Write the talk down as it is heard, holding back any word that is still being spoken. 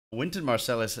Wynton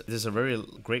Marsalis, there's a very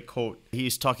great quote.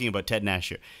 He's talking about Ted Nash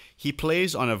here. He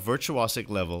plays on a virtuosic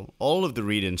level all of the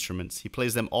reed instruments. He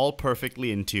plays them all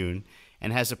perfectly in tune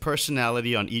and has a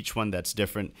personality on each one that's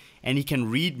different. And he can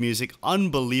read music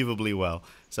unbelievably well.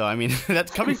 So, I mean,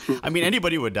 that's coming. I mean,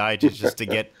 anybody would die just to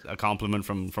get a compliment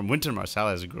from Wynton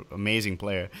Marsalis, an amazing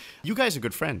player. You guys are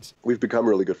good friends. We've become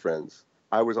really good friends.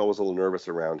 I was always a little nervous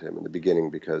around him in the beginning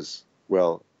because,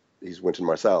 well, he's Wynton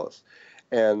Marsalis.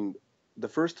 And the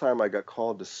first time I got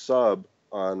called to sub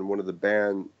on one of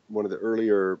the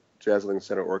earlier Lincoln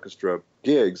Center Orchestra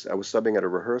gigs, I was subbing at a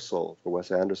rehearsal for Wes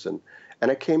Anderson.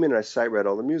 And I came in and I sight read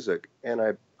all the music. And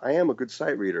I am a good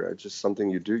sight reader. It's just something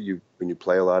you do. When you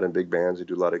play a lot in big bands, you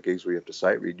do a lot of gigs where you have to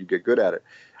sight read, you get good at it.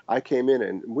 I came in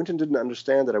and Wynton didn't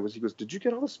understand that he goes, "Did you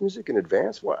get all this music in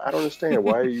advance? Why, I don't understand.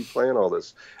 Why are you playing all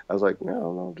this?" I was like,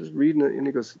 no, just reading it. And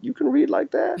he goes, "You can read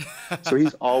like that?" So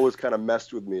he's always kind of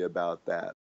messed with me about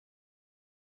that.